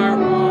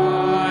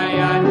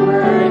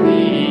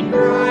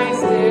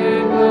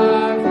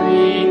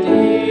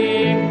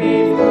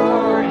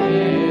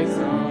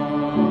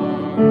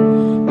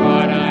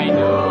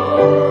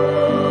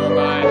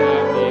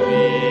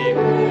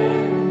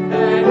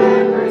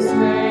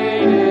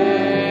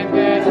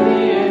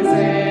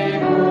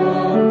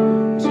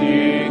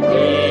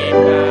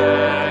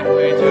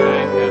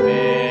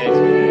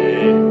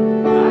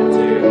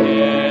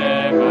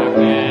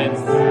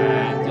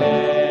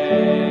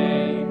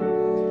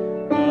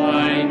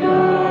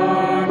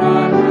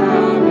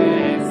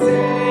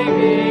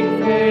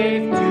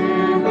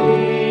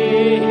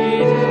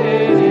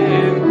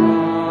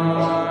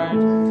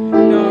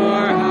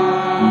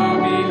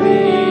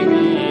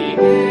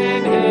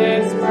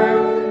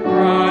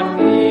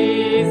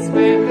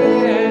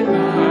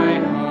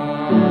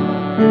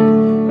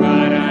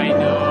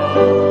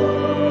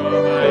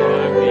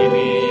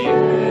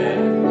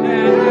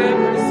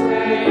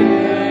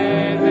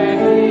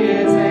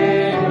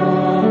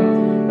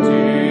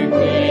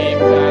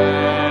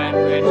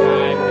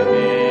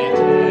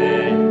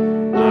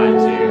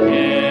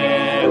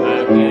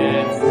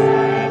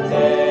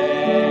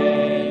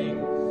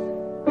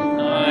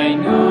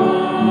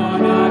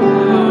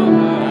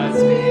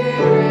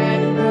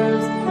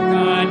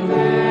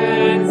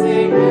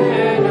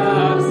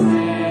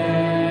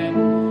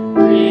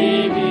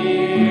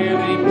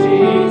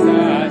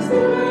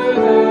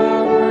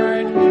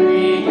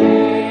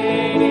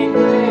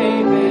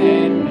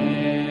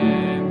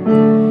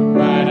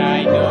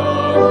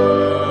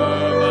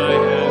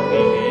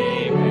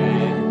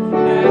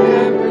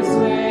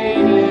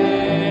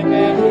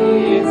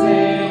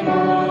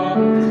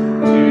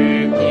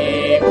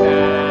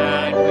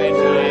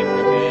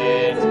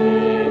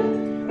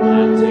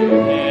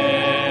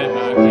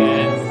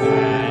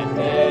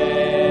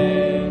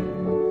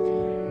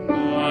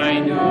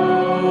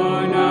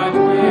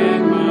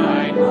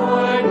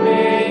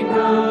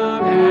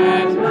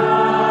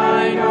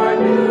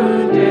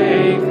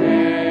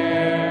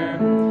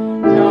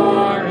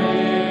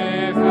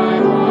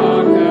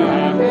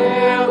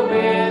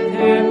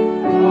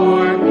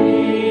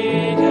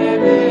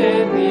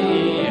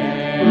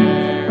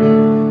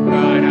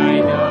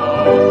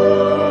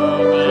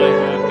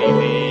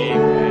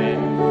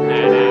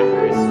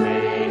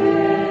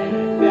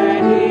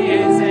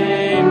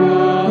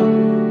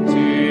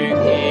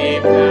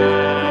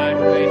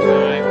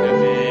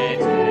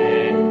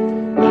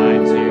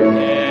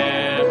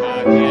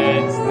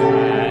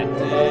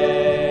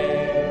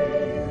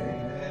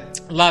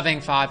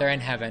 Loving Father in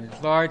heaven,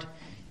 Lord,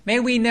 may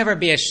we never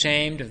be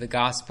ashamed of the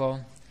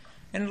gospel.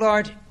 And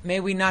Lord,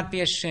 may we not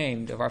be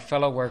ashamed of our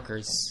fellow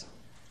workers.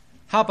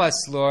 Help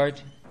us,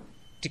 Lord,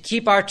 to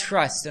keep our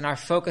trust and our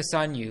focus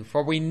on you,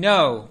 for we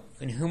know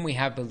in whom we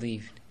have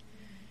believed.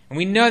 And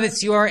we know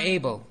that you are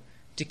able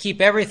to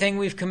keep everything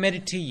we've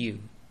committed to you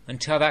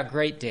until that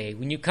great day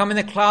when you come in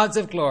the clouds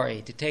of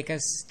glory to take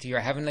us to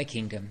your heavenly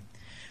kingdom.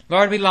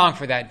 Lord, we long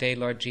for that day,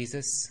 Lord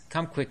Jesus.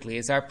 Come quickly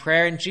is our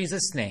prayer in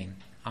Jesus' name.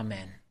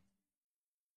 Amen.